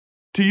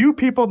Do you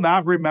people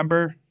not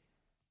remember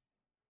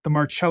the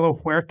Marcelo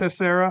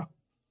Huertas era?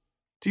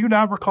 Do you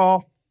not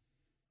recall?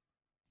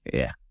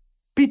 Yeah.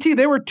 BT,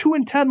 they were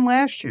 2-10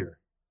 last year.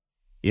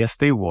 Yes,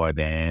 they were,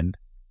 Dan.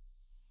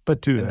 But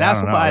dude,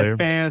 that's why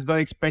fans don't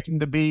expect him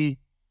to be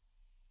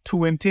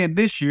 2-10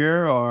 this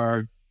year,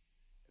 or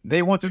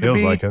they want him to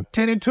be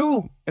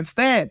 10-2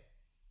 instead.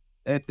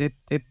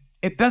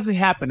 It doesn't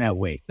happen that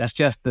way. That's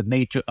just the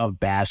nature of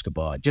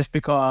basketball. Just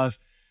because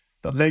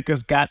the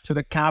Lakers got to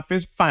the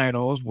conference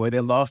finals where they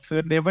lost to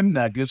the Denver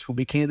Nuggets, who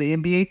became the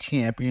NBA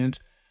champions,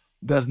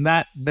 does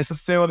not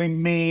necessarily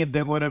mean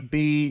they're going to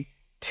be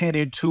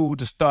 10-2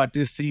 to start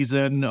this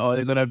season, or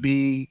they're going to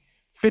be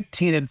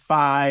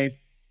 15-5.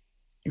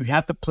 You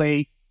have to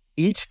play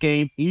each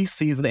game, each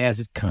season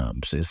as it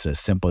comes. It's as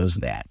simple as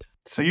that.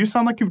 So you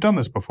sound like you've done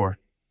this before.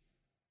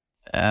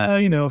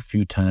 A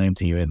few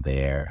times here and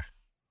there.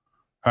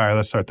 All right,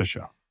 let's start the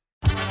show.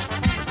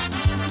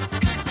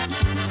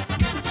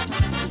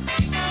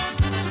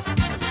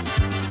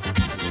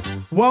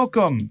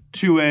 Welcome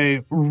to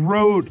a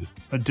road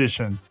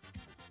edition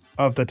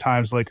of the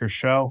Times Lakers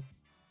show.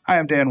 I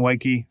am Dan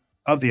Weike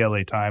of the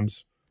LA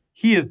Times.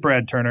 He is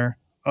Brad Turner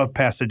of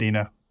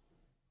Pasadena,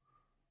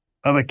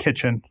 of a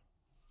kitchen.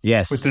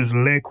 Yes. With his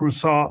Le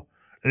Croissant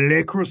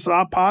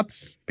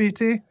pots,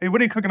 BT. Hey, what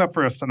are you cooking up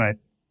for us tonight?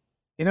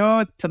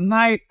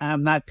 Tonight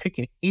I'm not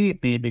cooking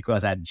anything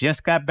because I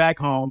just got back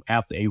home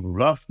after a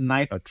rough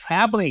night of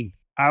traveling.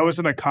 I was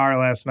in a car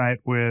last night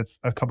with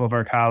a couple of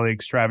our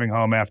colleagues driving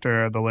home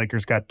after the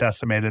Lakers got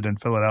decimated in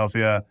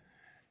Philadelphia.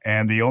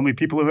 And the only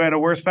people who had a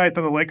worse night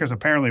than the Lakers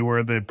apparently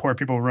were the poor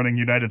people running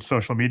United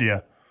social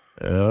media.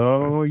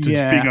 Oh,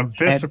 yeah.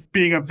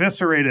 Being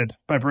eviscerated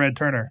by Brad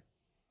Turner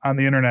on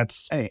the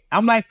internets. Hey,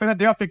 I'm like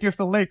Philadelphia against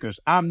the Lakers.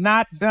 I'm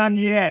not done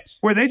yet.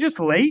 Were they just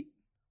late?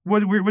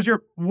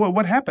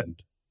 What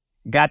happened?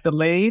 Got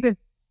delayed,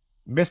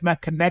 missed my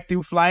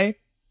connecting flight.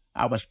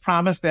 I was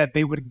promised that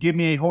they would give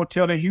me a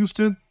hotel in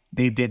Houston.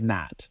 They did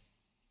not.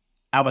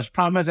 I was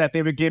promised that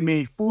they would give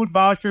me a food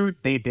voucher.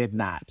 They did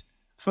not.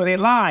 So they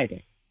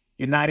lied.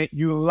 United,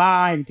 you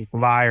lied.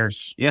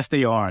 Liars. Yes,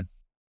 they are.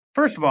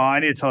 First of all, I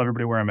need to tell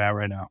everybody where I'm at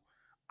right now.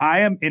 I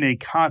am in a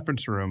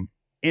conference room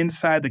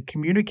inside the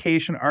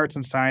Communication Arts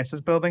and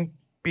Sciences building,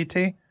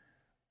 BT,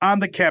 on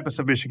the campus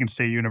of Michigan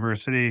State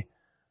University.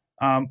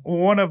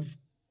 One of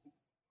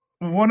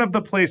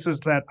the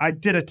places that I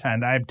did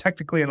attend. I am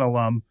technically an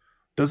alum.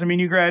 Doesn't mean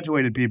you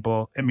graduated,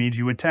 people. It means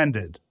you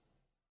attended.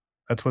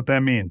 That's what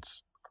that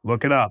means.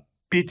 Look it up.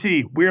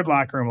 BT, weird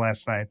locker room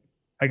last night.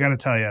 I got to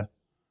tell you.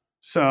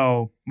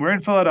 So we're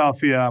in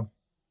Philadelphia.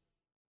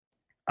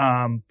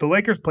 The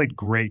Lakers played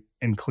great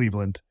in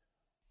Cleveland.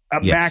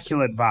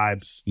 Immaculate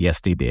vibes. Yes,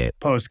 they did.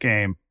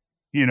 Post-game.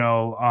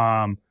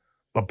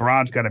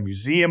 LeBron's got a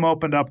museum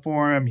opened up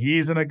for him.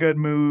 He's in a good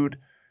mood.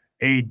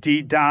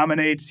 AD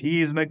dominates.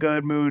 He's in a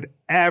good mood.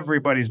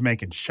 Everybody's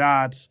making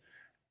shots.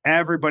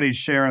 Everybody's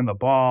sharing the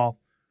ball.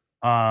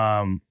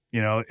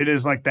 It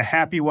is like the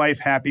happy wife,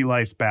 happy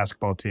life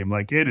basketball team.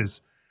 Like, it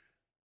is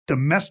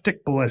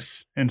domestic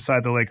bliss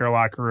inside the Laker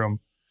locker room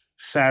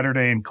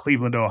Saturday in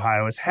Cleveland,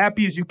 Ohio. As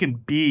happy as you can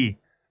be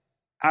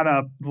on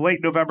a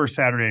late November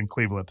Saturday in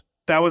Cleveland.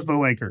 That was the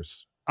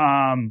Lakers.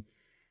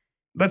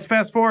 Let's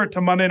fast forward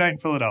to Monday night in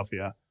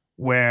Philadelphia,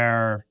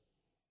 where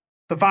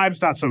the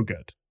vibe's not so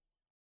good.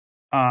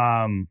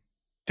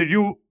 Did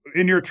you,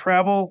 in your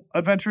travel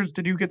adventures,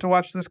 did you get to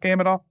watch this game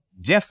at all?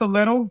 Just a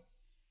little.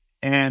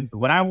 And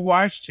when I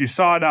watched, you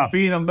saw enough.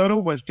 Being a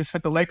little was just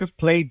like the Lakers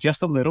played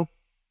just a little.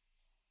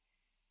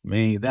 I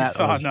mean, that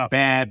was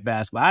bad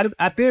basketball.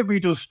 I did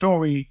read your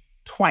story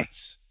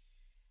twice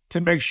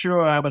to make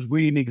sure I was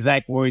reading the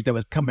exact words that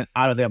was coming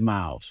out of their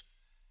mouths,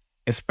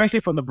 especially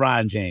from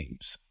LeBron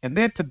James. And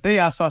then today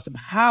I saw some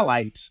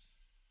highlights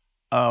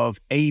of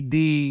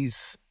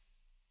AD's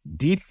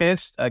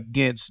defense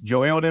against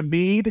Joel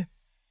Embiid,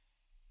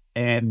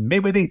 and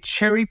maybe they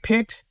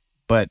cherry-picked,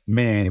 but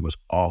man, it was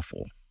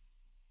awful.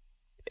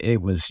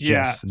 It was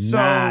just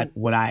not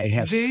what I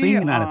have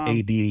seen out of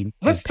AD.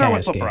 Let's start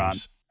with LeBron.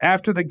 Games.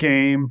 After the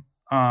game,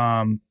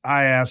 I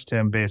asked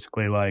him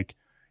basically, like,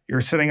 you're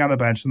sitting on the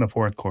bench in the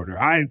fourth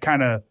quarter. I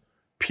kind of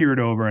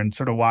peered over and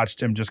sort of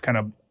watched him just kind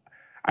of,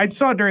 I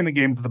saw during the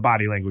game that the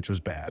body language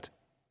was bad.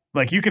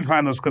 Like, you can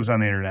find those clips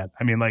on the internet.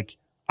 I mean, like,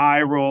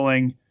 eye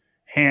rolling,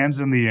 hands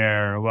in the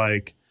air.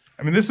 Like,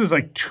 I mean, this is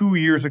like 2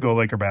 years ago,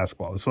 Laker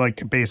basketball. It's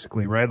like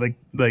basically, right?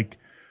 Like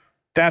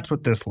that's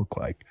what this looked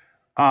like.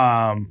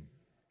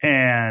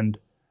 And,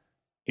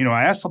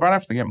 I asked LeBron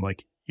after the game,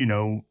 like,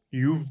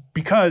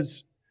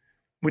 because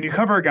when you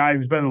cover a guy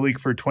who's been in the league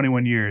for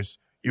 21 years,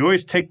 you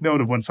always take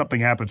note of when something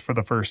happens for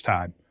the first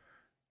time.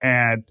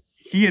 And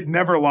he had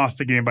never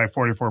lost a game by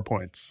 44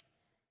 points.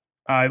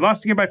 He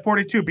lost a game by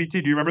 42.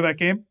 BT, do you remember that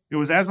game? It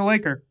was as a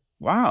Laker.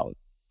 Wow.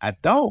 I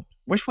don't.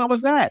 Which one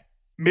was that?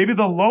 Maybe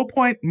the low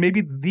point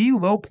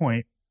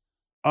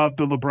of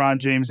the LeBron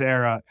James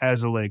era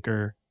as a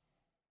Laker.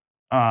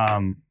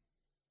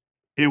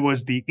 It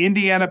was the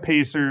Indiana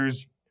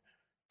Pacers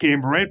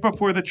game right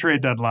before the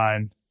trade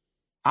deadline.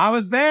 I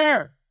was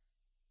there.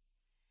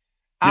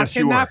 Yes,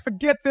 I cannot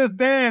forget this,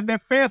 Dan. Their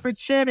fans were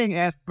chanting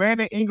as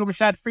Brandon Ingram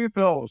shot free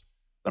throws.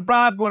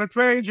 LeBron's going to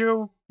trade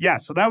you. Yeah,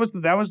 so that was the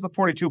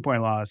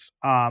 42-point loss.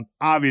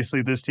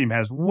 Obviously, this team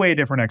has way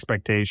different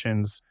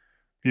expectations.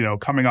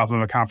 Coming off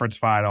of a conference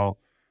final,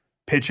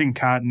 pitching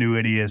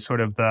continuity is sort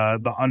of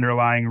the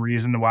underlying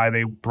reason why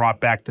they brought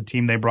back the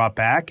team they brought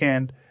back.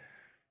 And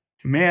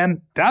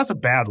man, that was a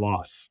bad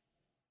loss.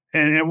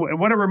 And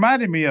what it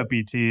reminded me of,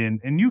 BT,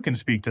 and you can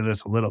speak to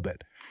this a little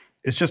bit,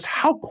 is just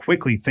how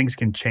quickly things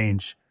can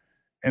change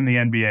in the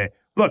NBA.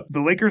 Look,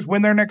 the Lakers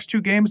win their next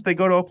 2 games. They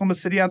go to Oklahoma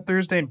City on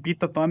Thursday and beat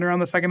the Thunder on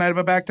the second night of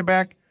a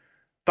back-to-back.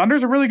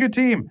 Thunder's a really good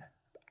team.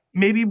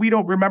 Maybe we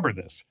don't remember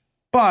this,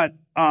 but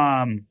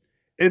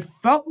it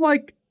felt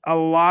like a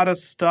lot of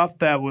stuff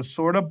that was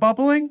sort of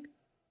bubbling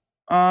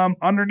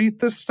underneath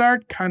this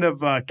start kind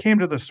of came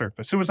to the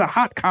surface. It was a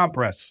hot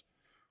compress,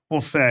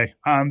 we'll say,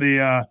 on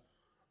the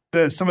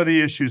some of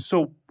the issues.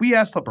 So we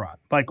asked LeBron,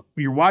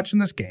 you're watching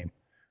this game,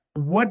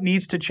 what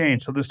needs to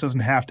change so this doesn't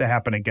have to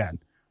happen again?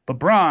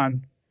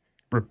 LeBron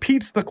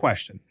repeats the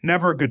question.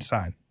 Never a good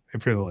sign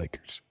if you're the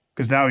Lakers,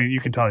 because now you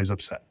can tell he's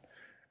upset.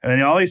 And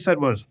then all he said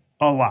was,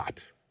 a lot.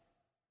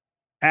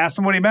 Asked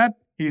him what he meant.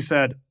 He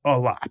said, a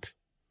lot.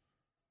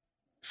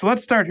 So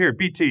let's start here.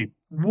 BT,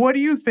 what do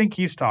you think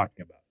he's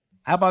talking about?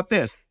 How about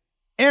this?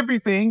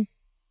 Everything.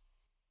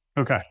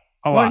 Okay.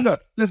 A lot.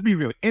 Look, let's be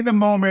real. In the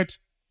moment,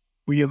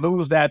 when you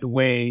lose that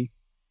way,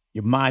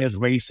 your mind is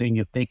racing.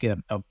 You're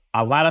thinking of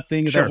a lot of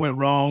things that went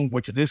wrong,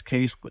 which in this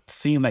case would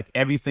seem like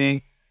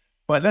everything.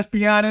 But let's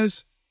be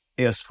honest,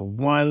 it's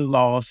one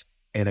loss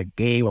in a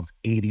game of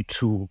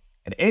 82,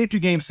 an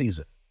 82-game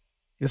season.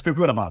 Let's be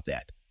real about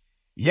that.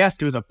 Yes,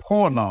 it was a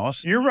poor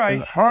loss. You're right. It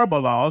was a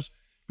horrible loss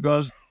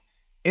because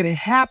it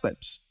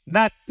happens.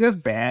 Not this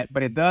bad,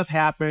 but it does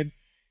happen.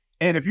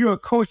 And if you're a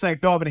coach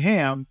like Darvin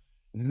Ham,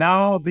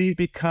 now these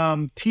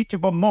become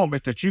teachable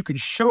moments that you can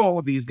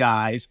show these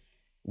guys.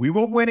 We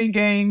were winning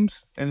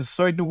games in a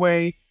certain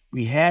way.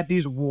 We had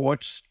these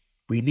warts.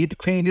 We need to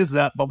clean this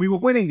up, but we were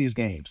winning these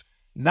games.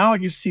 Now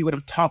you see what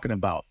I'm talking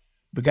about.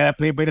 We got to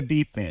play better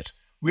defense.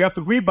 We have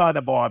to rebound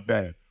the ball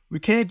better. We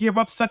can't give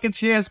up second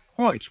chance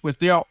points, which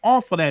they are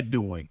awful at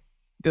doing.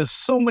 There's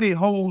so many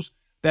holes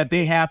that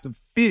they have to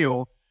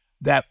fill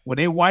that when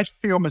they watch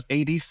film, as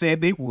AD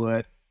said they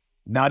would,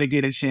 now they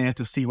get a chance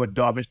to see what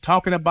Darvin's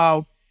talking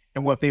about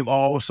and what they've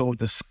also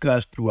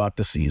discussed throughout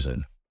the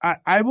season.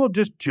 I will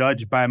just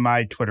judge by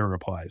my Twitter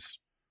replies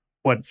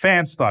what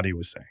fans thought he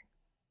was saying.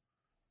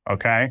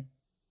 Okay?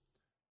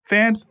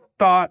 Fans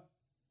thought,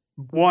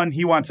 one,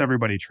 he wants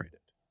everybody traded.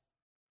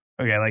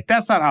 Okay,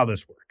 that's not how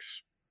this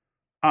works.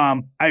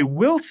 I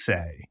will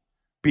say,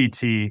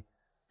 BT,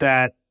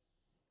 that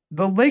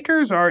the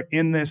Lakers are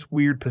in this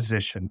weird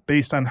position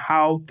based on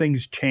how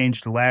things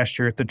changed last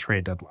year at the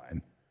trade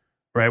deadline,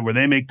 right? Where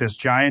they make this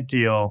giant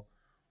deal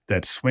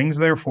that swings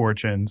their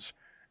fortunes.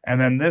 And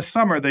then this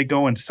summer they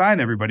go and sign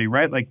everybody,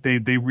 right? They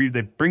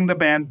bring the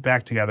band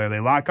back together. They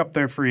lock up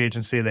their free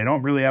agency. They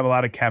don't really have a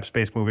lot of cap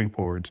space moving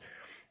forwards.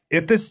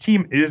 If this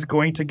team is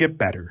going to get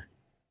better,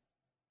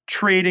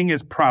 trading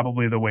is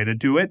probably the way to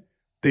do it.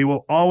 They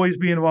will always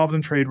be involved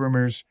in trade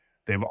rumors.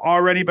 They've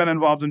already been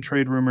involved in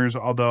trade rumors,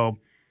 although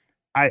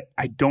I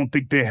don't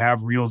think they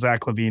have real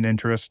Zach LaVine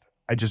interest.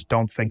 I just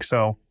don't think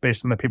so,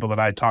 based on the people that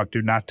I talked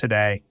to, not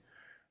today.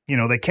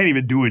 They can't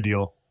even do a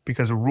deal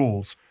because of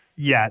rules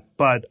yet,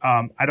 but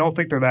I don't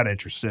think they're that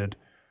interested.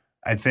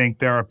 I think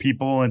there are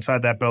people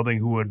inside that building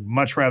who would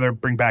much rather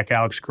bring back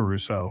Alex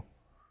Caruso,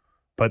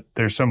 but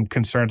there's some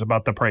concerns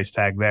about the price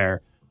tag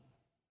there.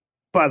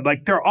 But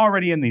they're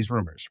already in these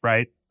rumors,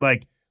 right?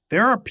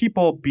 There are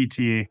people,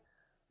 BT,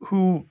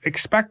 who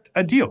expect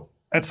a deal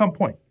at some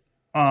point.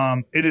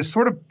 It is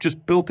sort of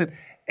just built in.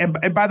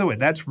 And by the way,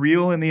 that's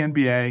real in the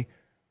NBA.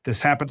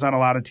 This happens on a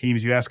lot of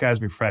teams. You ask guys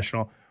to be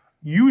professional.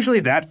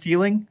 Usually that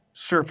feeling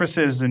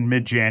surfaces in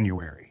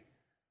mid-January.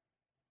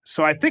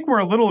 So I think we're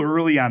a little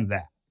early on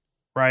that,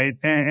 right?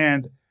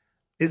 And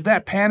is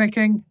that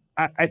panicking?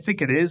 I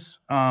think it is.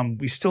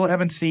 We still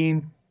haven't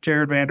seen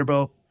Jared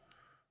Vanderbilt.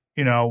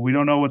 We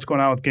don't know what's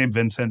going on with Gabe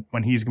Vincent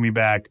when he's going to be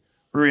back.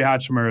 Rui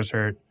Hachimura is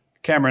hurt.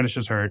 Cam Reddish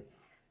is hurt.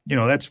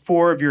 That's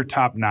 4 of your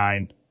top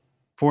 9,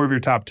 4 of your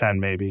top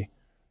 10 maybe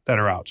that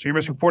are out. So you're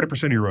missing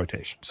 40% of your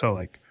rotation.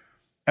 So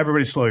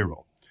everybody slow your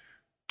roll.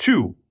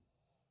 2,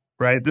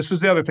 right? This was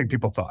the other thing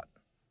people thought.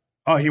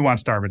 Oh, he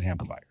wants Darvin Ham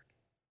fired,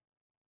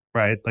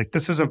 right?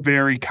 This is a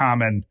very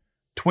common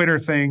Twitter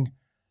thing.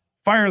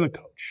 Fire the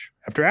coach.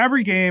 After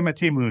every game a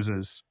team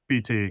loses,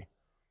 BT,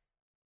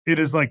 it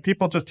is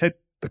people just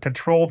hit the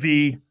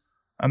Control-V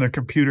on their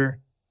computer.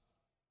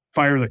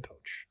 Fire the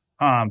coach.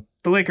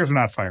 The Lakers are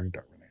not firing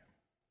Darvin Ham.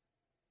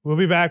 We'll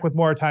be back with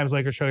more Times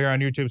Lakers Show here on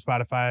YouTube,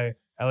 Spotify,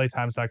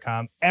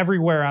 LATimes.com,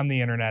 everywhere on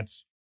the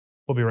internets.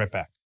 We'll be right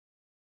back.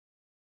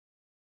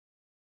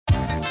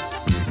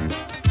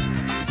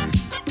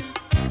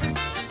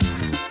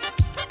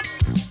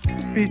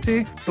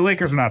 BT, the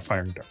Lakers are not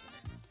firing Darvin.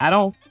 I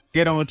don't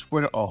get on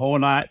Twitter a whole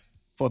lot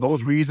for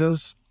those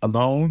reasons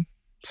alone.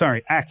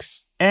 Sorry,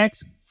 X.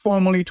 X,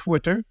 formerly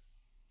Twitter,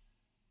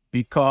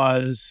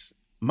 because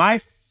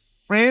my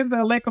friends that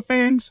are Laker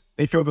fans,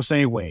 they feel the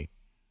same way.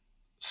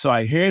 So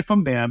I hear it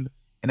from them,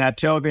 and I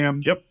tell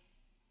them, yep,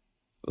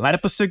 light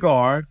up a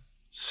cigar,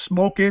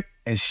 smoke it,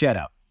 and shut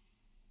up.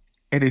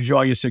 And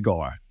enjoy your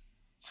cigar.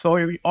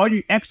 So all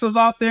you extras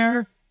out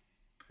there,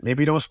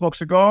 maybe you don't smoke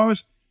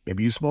cigars,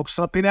 maybe you smoke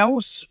something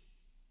else.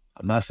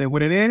 I'm not saying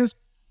what it is,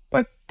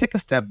 but take a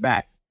step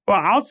back. Well,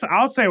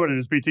 I'll say what it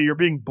is, BT. You're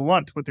being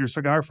blunt with your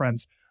cigar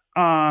friends.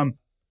 We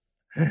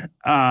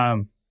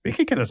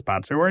could get a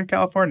sponsor. We're in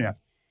California.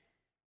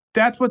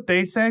 That's what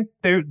they say.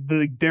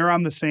 They're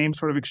on the same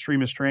sort of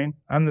extremist train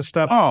on this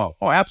stuff. Oh,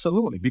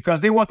 absolutely. Because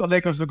they want the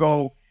Lakers to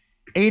go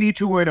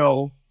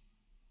 82-0,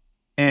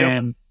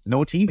 and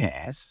no team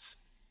has.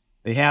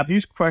 They have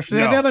these questions.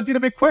 No. And they're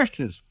legitimate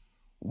questions.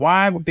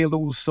 Why would they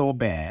lose so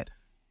bad?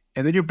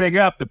 And then you bring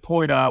up the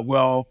point of,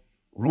 well,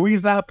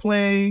 Rui's not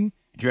playing.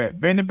 Jared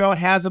Vanderbilt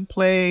hasn't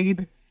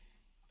played.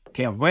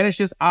 Cam Reddish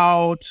is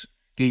out.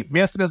 Gabe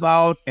Vincent is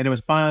out. And the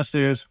response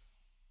is,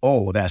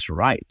 oh, that's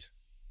right.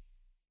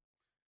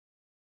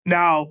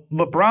 Now,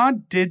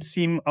 LeBron did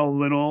seem a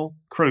little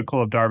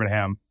critical of Darvin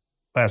Ham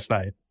last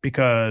night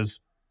because,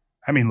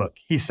 I mean, look,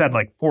 he said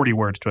like 40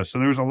 words to us. So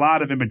there's a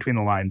lot of in between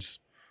the lines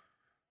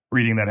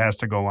reading that has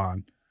to go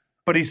on.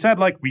 But he said,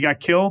 like, we got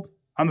killed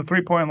on the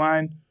 3-point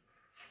line.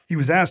 He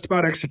was asked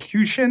about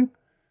execution,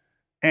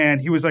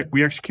 and he was like,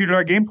 we executed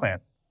our game plan.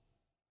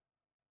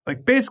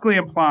 Like, basically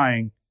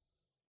implying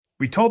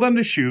we told them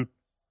to shoot,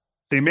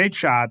 they made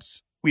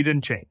shots, we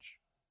didn't change.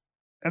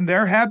 And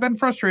there have been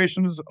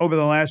frustrations over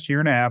the last year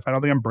and a half. I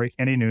don't think I'm breaking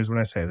any news when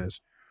I say this,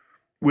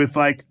 with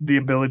like the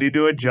ability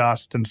to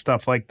adjust and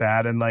stuff like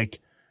that. And like,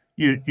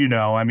 you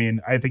know, I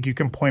mean, I think you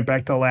can point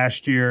back to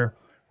last year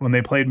when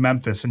they played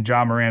Memphis and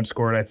Ja Morant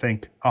scored, I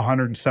think,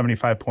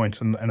 175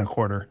 points in a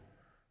quarter.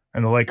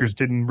 And the Lakers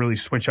didn't really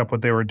switch up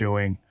what they were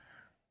doing.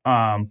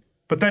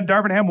 But then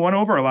Darvin Ham won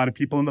over a lot of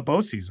people in the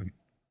postseason,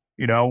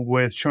 you know,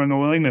 with showing a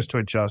willingness to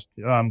adjust,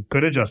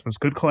 good adjustments,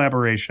 good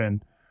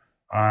collaboration,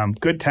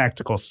 good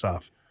tactical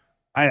stuff.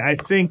 I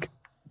think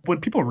when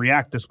people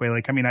react this way,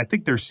 like, I mean, I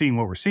think they're seeing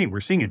what we're seeing.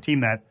 We're seeing a team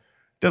that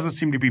doesn't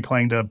seem to be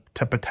playing to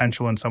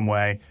potential in some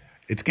way.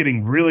 It's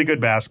getting really good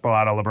basketball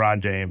out of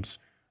LeBron James,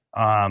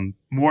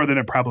 more than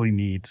it probably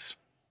needs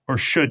or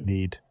should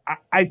need.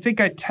 I think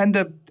I tend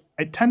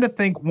to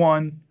think,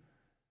 one,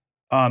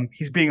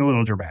 he's being a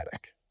little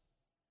dramatic,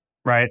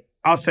 right?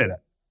 I'll say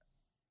that.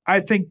 I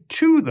think,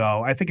 two,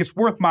 though, I think it's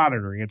worth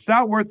monitoring. It's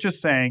not worth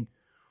just saying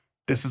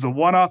this is a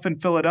one-off in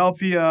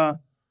Philadelphia.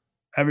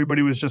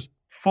 Everybody was just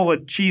full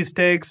of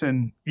cheesesteaks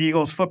and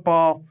Eagles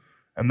football,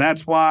 and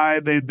that's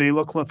why they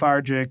look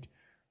lethargic.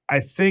 I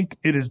think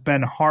it has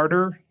been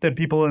harder than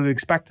people have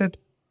expected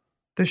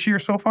this year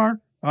so far.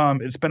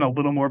 It's been a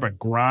little more of a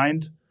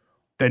grind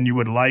than you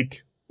would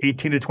like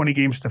 18 to 20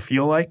 games to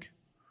feel like,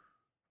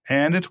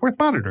 and it's worth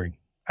monitoring.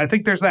 I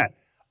think there's that.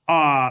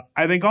 I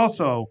think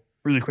also,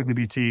 really quickly,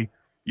 BT,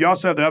 you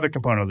also have the other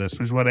component of this,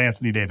 which is what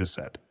Anthony Davis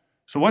said.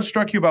 So what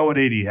struck you about what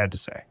AD had to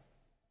say?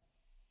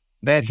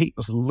 That he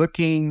was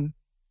looking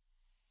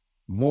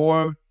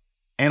more,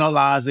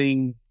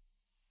 analyzing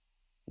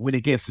when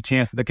he gets a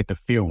chance to look at the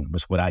film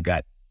was what I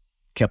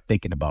kept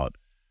thinking about.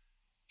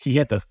 He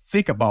had to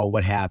think about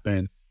what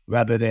happened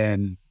rather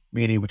than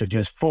being able to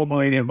just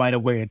formulate it right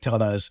away and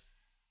tell us,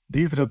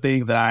 these are the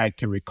things that I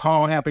can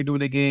recall happening during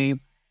the game.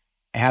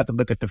 I have to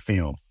look at the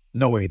film.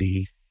 No, AD.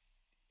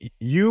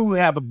 You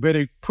have a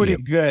pretty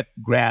good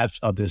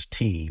grasp of this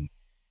team,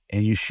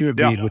 and you should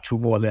be able to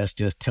more or less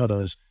just tell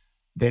us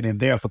then and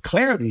there. For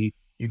clarity,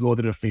 you go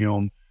to the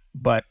film,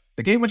 but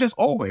the game was just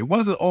over. It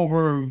wasn't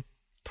over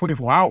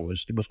 24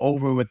 hours. It was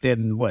over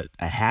within,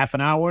 a half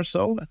an hour or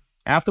so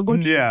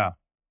afterwards? Yeah.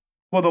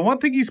 Well, the one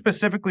thing he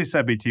specifically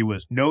said, BT,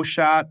 was no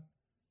shot,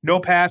 no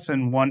pass,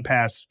 and one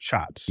pass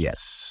shots.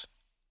 Yes.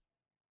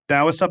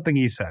 That was something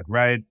he said,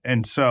 right?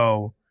 And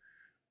so,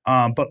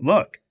 but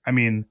look, I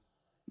mean,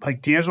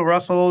 like D'Angelo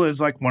Russell is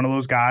like one of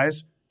those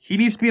guys. He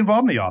needs to be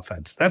involved in the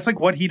offense. That's like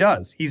what he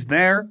does. He's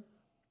there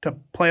to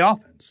play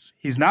offense.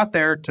 He's not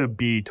there to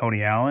be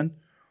Tony Allen.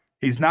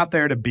 He's not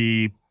there to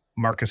be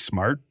Marcus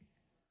Smart.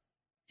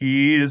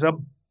 He is a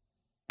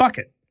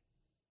bucket.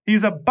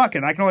 He's a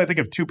bucket. I can only think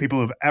of two people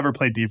who've ever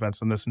played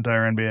defense in this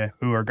entire NBA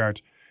who are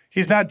guards.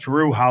 He's not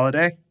Drew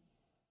Holiday.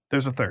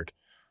 There's a third.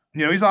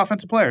 You know, he's an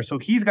offensive player, so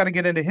he's got to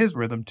get into his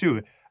rhythm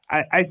too.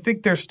 I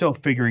think they're still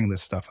figuring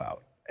this stuff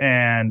out.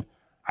 And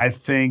I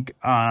think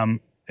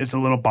it's a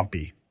little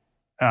bumpy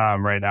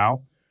right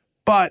now.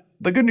 But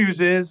the good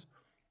news is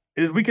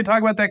we can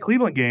talk about that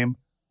Cleveland game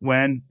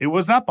when it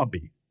was not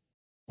bumpy.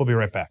 We'll be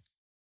right back.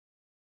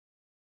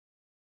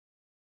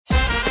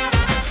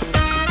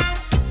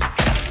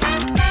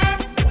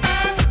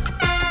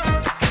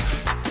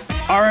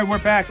 All right, we're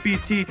back,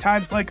 BT.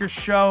 Times Lakers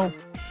show.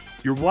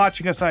 You're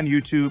watching us on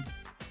YouTube.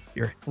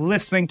 You're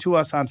listening to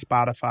us on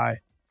Spotify.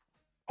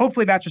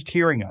 Hopefully not just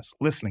hearing us,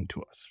 listening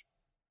to us.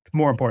 It's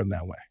more important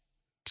that way.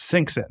 It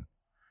sinks in.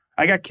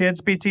 I got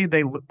kids, BT.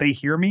 They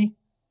hear me.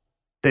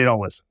 They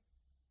don't listen.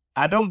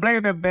 I don't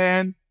blame them,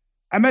 man.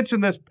 I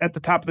mentioned this at the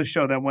top of the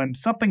show that when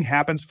something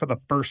happens for the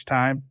first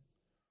time,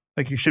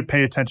 Like, you should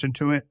pay attention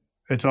to it.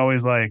 It's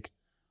always like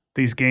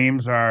these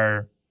games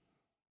are,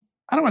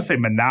 I don't want to say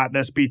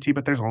monotonous, BT,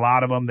 but there's a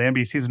lot of them. The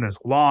NBA season is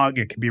long.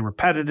 It can be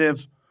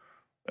repetitive.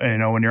 You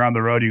know, when you're on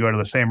the road, you go to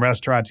the same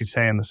restaurants, you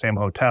stay in the same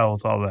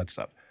hotels, all that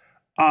stuff.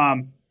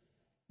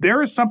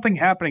 There is something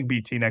happening,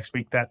 BT, next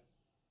week that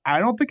I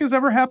don't think has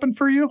ever happened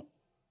for you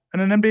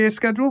in an NBA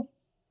schedule.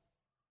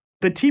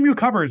 The team you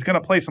cover is going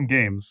to play some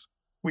games.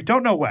 We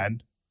don't know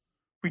when.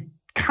 We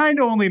kind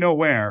of only know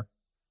where.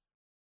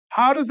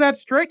 How does that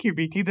strike you,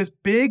 BT? This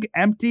big,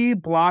 empty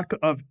block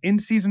of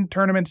in-season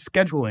tournament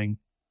scheduling.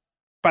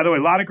 By the way,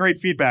 a lot of great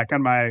feedback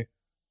on my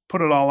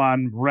put it all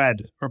on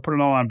red or put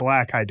it all on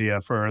black idea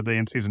for the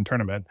in-season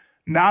tournament.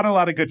 Not a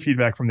lot of good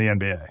feedback from the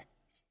NBA,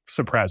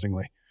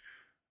 surprisingly.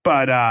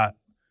 But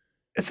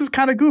this is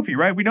kind of goofy,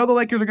 right? We know the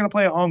Lakers are going to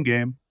play a home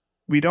game.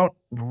 We don't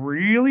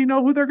really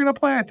know who they're going to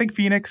play. I think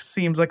Phoenix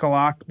seems like a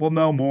lock. We'll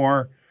know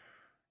more,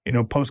 you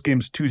know,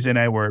 post-games Tuesday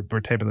night. We're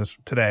taping this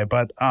today,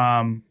 but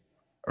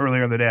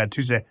earlier in the day on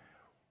Tuesday.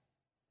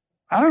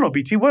 I don't know,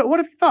 BT. What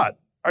have you thought?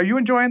 Are you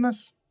enjoying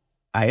this?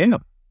 I am.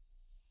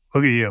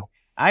 Look at you.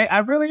 I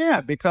really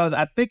am, because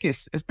I think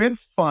it's been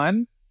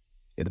fun.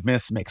 It's been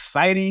some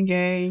exciting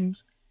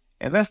games.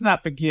 And let's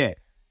not forget,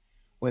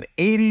 when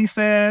AD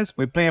says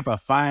we're playing for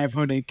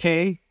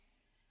 $500K,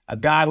 a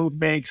guy who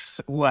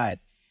makes, what,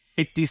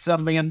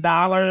 $50-some million?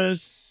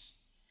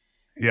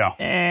 Yeah.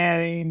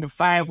 And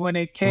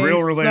 $500K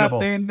Real is relatable.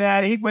 something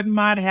that he wouldn't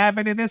mind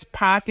having in his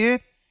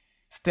pocket.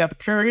 Steph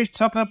Curry's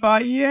talking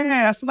about,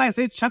 yeah, it's a nice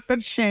chunk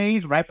of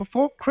change right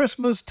before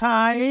Christmas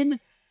time.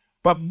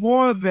 But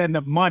more than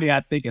the money,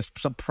 I think it's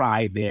some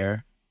pride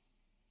there.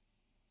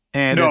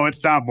 And no,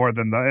 it's not more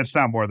than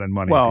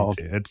money. Well,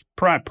 BT. It's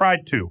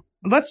pride too.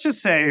 Let's just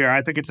say here,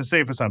 I think it's a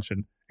safe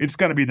assumption. It's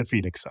going to be the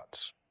Phoenix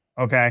Suns.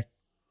 Okay.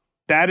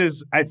 That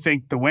is, I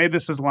think, the way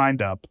this is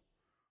lined up.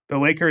 The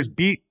Lakers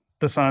beat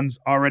the Suns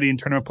already in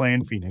tournament play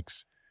in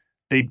Phoenix.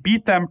 They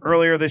beat them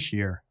earlier this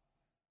year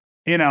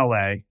in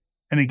LA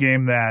in a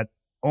game that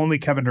only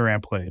Kevin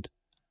Durant played.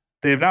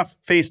 They have not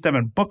faced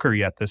Devin Booker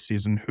yet this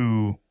season,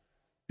 who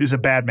is a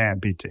bad man,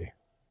 BT.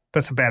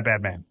 That's a bad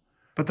man.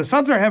 But the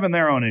Suns are having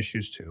their own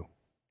issues too.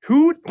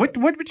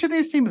 Which of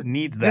these teams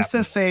needs that? Let's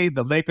just say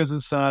the Lakers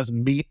and Suns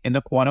meet in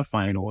the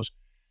quarterfinals.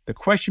 The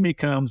question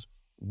becomes,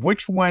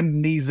 which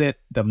one needs it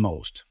the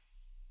most?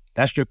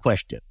 That's your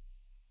question.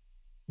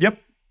 Yep.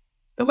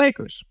 The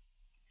Lakers.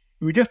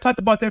 We just talked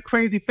about their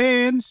crazy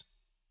fans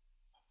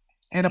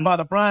and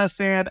about LeBron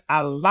saying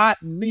a lot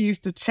needs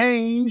to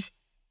change.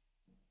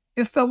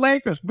 It's the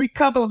Lakers. We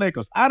cover the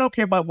Lakers. I don't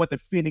care about what the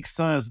Phoenix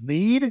Suns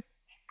need.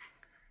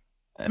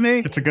 I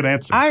mean, it's a good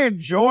answer. I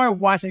enjoy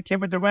watching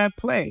Kevin Durant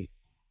play.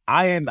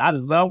 I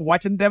love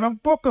watching Devin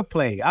Booker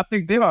play. I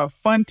think they are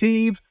fun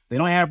teams. They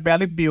don't have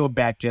Bradley Beal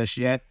back just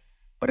yet.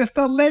 But it's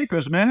the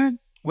Lakers, man.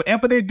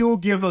 Whatever they do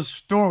gives us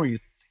stories.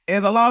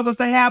 It allows us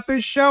to have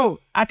this show.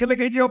 I can look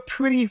at your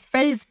pretty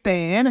face,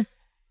 Dan,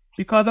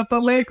 because of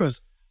the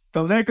Lakers.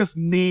 The Lakers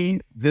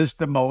need this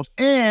the most.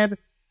 And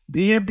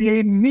the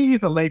NBA needs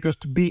the Lakers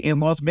to be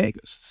in Las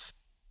Vegas.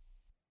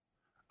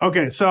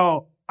 Okay,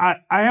 so I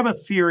have a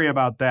theory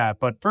about that.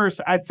 But first,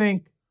 I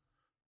think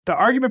the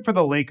argument for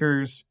the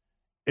Lakers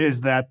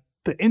is that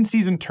the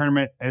in-season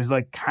tournament has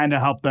like kind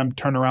of helped them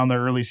turn around their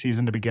early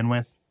season to begin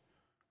with,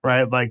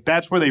 right? Like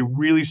that's where they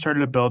really started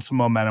to build some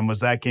momentum,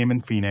 was that game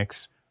in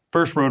Phoenix.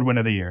 First road win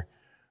of the year.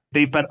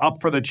 They've been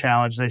up for the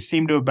challenge. They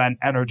seem to have been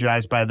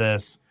energized by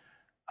this.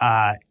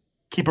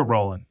 Keep it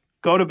rolling.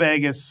 Go to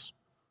Vegas.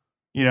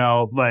 You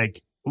know,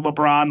 like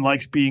LeBron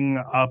likes being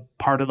a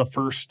part of the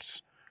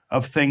firsts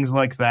of things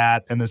like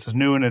that. And this is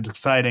new and it's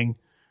exciting.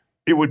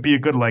 It would be a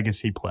good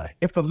legacy play.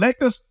 If the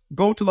Lakers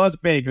go to Las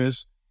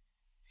Vegas,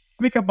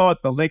 think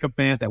about the Laker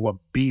fans that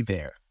will be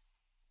there.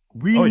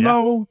 We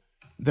know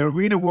the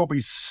arena will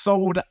be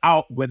sold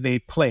out when they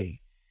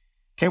play.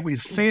 Can we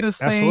say the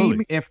same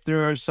Absolutely. if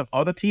there's some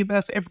other team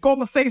that's, if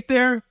Golden State's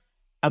there,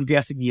 I'm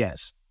guessing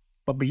yes.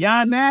 But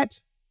beyond that,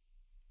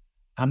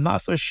 I'm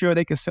not so sure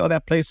they can sell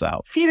that place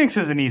out. Phoenix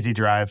is an easy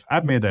drive.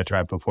 I've made that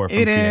drive before from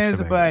Phoenix to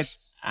Vegas. But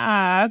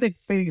I think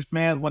Phoenix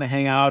fans want to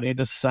hang out in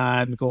the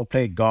sun, go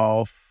play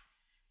golf,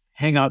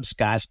 hang out in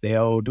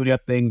Scottsdale, do their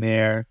thing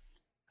there.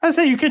 I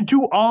say you can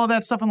do all of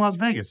that stuff in Las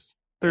Vegas.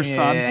 There's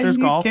sun, there's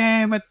golf.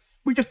 But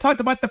we just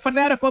talked about the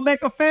fanatical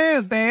Laker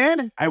fans,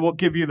 Dan. I will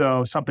give you,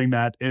 though, something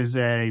that is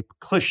a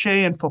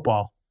cliche in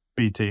football,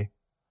 BT.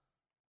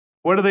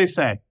 What do they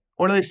say?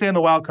 What do they say in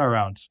the wild card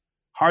rounds?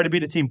 Hard to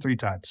beat a team 3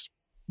 times.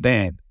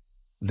 Dan,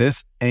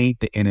 this ain't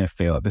the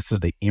NFL. This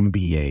is the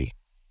NBA.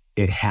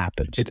 It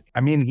happens.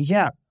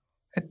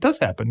 It does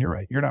happen. You're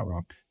right. You're not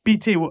wrong.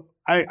 BT,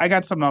 I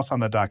got something else on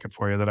the docket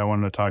for you that I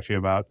wanted to talk to you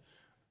about.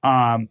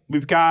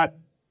 We've got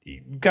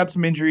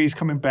some injuries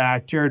coming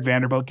back. Jared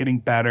Vanderbilt getting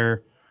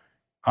better.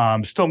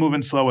 Still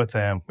moving slow with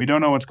him. We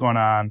don't know what's going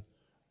on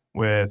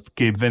with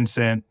Gabe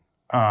Vincent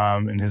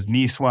and his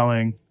knee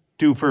swelling.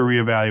 Due for a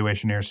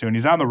reevaluation here soon.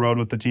 He's on the road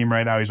with the team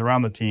right now. He's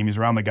around the team. He's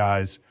around the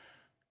guys.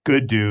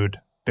 Good dude.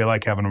 They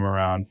like having him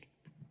around.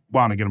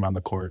 Want to get him on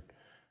the court.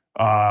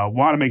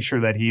 Want to make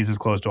sure that he's as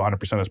close to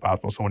 100% as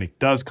possible. So when he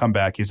does come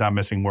back, he's not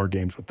missing more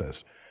games with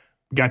this.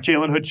 We got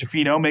Jalen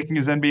Hood-Schifino making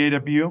his NBA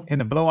debut. In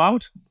the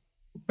blowout?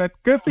 But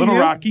good for you. Little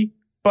rocky,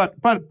 but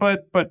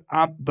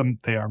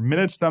they are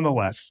minutes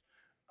nonetheless.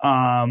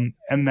 And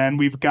then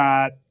we've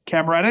got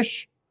Cam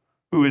Reddish,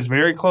 who is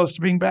very close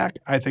to being back.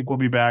 I think we'll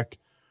be back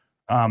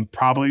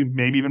probably,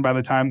 maybe even by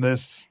the time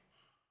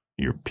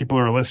people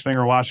are listening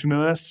or watching to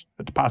this.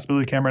 It's a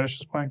possibility Cam Reddish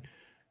is playing.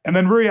 And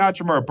then Rui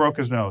Hachimura broke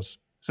his nose.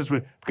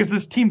 Because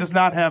this team does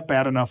not have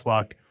bad enough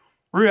luck.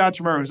 Rui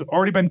Hachimura, who's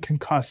already been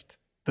concussed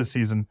this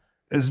season,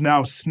 is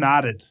now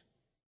snotted.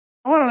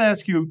 I want to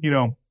ask you,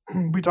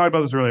 we talked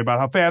about this earlier, about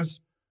how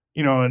fans,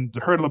 and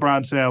heard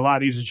LeBron say a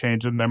lot needs to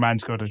change and their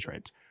minds go to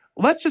trades.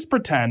 Let's just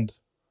pretend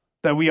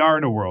that we are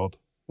in a world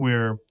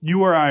where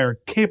you or I are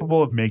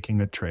capable of making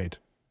a trade.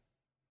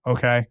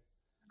 Okay?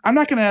 I'm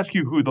not going to ask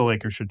you who the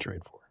Lakers should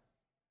trade for,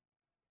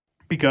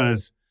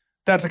 because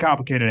that's a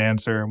complicated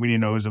answer. We need to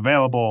know who's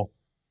available.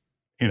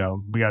 We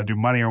got to do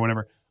money or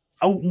whatever.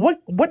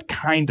 What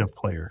kind of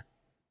player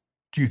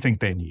do you think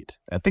they need?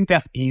 I think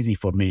that's easy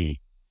for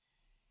me.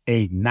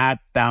 A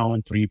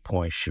knockdown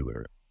three-point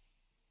shooter.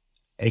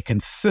 A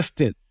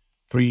consistent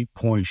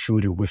three-point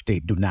shooter, which they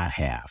do not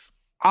have.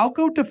 I'll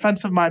go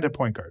defensive-minded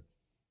point guard.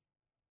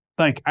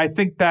 I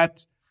think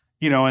that,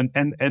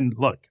 and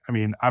look, I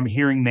mean, I'm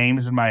hearing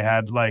names in my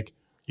head.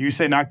 You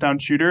say knockdown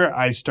shooter,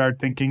 I start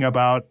thinking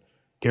about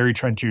Gary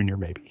Trent Jr.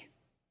 maybe.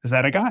 Is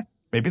that a guy?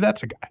 Maybe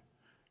that's a guy.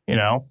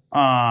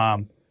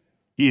 I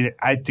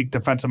think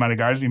defensive-minded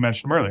guys, you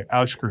mentioned him earlier,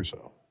 Alex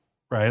Caruso,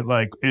 right?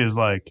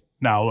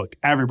 Now look,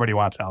 everybody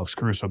wants Alex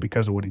Caruso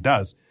because of what he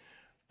does.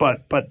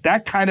 But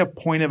that kind of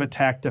point of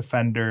attack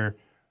defender,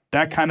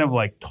 that kind of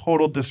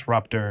total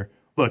disruptor.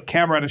 Look,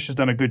 Cam Reddish has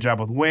done a good job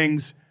with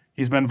wings.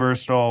 He's been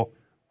versatile.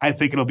 I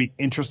think it'll be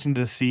interesting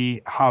to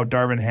see how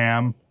Darvin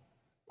Ham,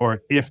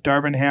 or if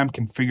Darvin Ham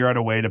can figure out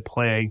a way to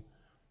play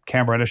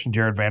Cam Reddish and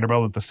Jared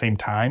Vanderbilt at the same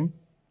time.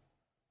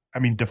 I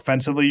mean,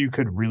 defensively, you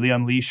could really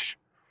unleash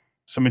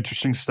some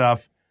interesting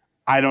stuff.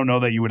 I don't know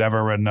that you would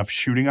ever run enough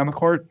shooting on the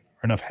court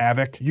or enough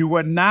havoc. You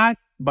would not,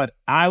 but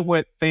I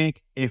would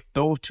think if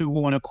those two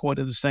were on the court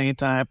at the same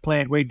time,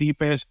 playing great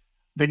defense,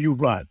 then you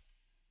run.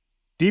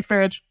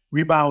 Defense,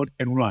 rebound,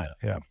 and run.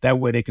 Yeah. That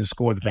way they can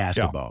score the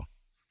basketball.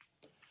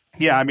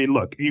 Yeah, I mean,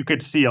 look, you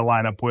could see a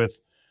lineup with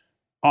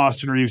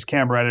Austin Reeves,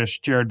 Cam Reddish,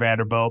 Jared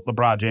Vanderbilt,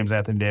 LeBron James,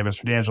 Anthony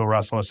Davis, or D'Angelo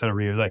Russell instead of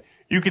Reeves.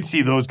 You could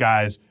see those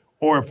guys.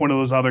 Or if one of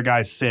those other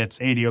guys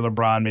sits, AD or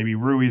LeBron, maybe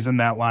Rui's in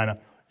that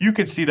lineup, you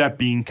could see that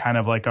being kind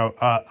of like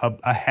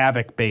a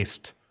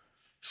havoc-based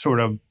sort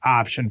of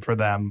option for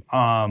them.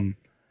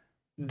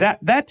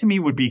 That to me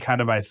would be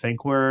kind of, I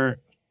think, where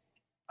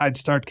I'd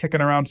start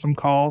kicking around some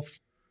calls.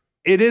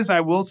 It is, I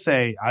will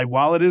say,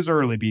 while it is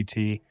early,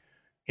 BT,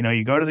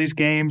 you go to these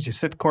games, you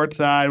sit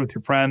courtside with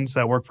your friends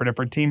that work for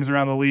different teams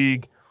around the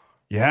league,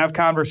 you have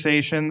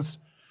conversations.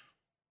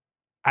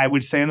 I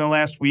would say in the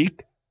last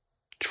week,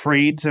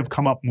 trades have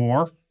come up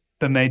more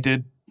than they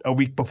did a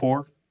week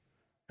before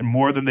and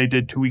more than they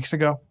did 2 weeks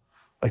ago.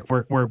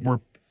 We're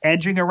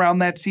edging around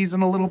that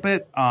season a little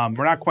bit.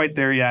 We're not quite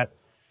there yet.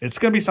 It's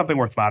going to be something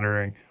worth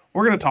monitoring.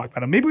 We're going to talk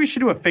about it. Maybe we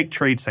should do a fake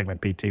trade segment,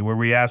 BT, where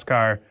we ask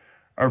our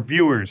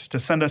viewers to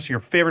send us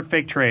your favorite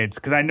fake trades,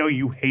 because I know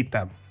you hate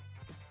them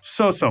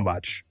so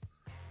much.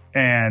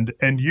 And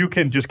you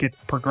can just get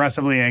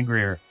progressively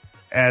angrier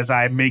as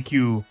I make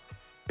you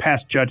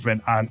pass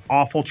judgment on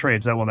awful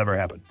trades that will never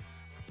happen.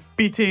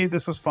 BT,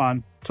 this was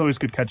fun. It's always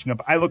good catching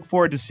up. I look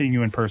forward to seeing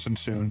you in person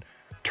soon.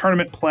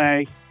 Tournament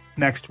play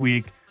next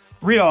week.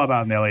 Read all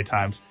about it in the LA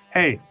Times.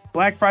 Hey,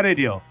 Black Friday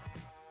deal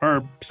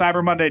or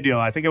Cyber Monday deal.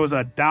 I think it was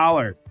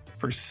 $1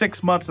 for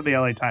 6 months of the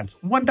LA Times.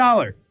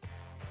 $1.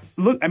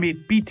 Look, I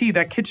mean, BT,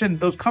 that kitchen,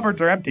 those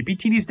cupboards are empty.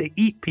 BT needs to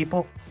eat,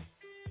 people.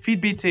 Feed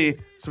BT.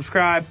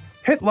 Subscribe.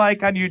 Hit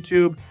like on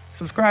YouTube.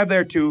 Subscribe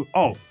there too.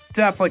 Oh,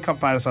 definitely come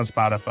find us on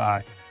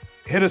Spotify.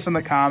 Hit us in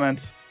the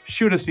comments.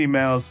 Shoot us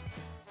emails.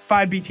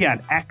 Find BT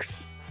on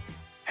X.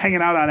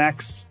 Hanging out on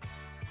X.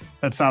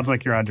 That sounds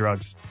like you're on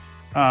drugs.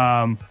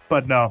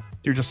 But no,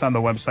 you're just on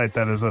the website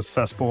that is a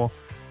cesspool.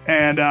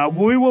 And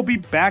we will be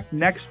back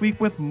next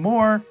week with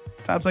more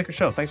Times Lakers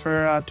Show. Thanks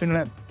for tuning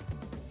in.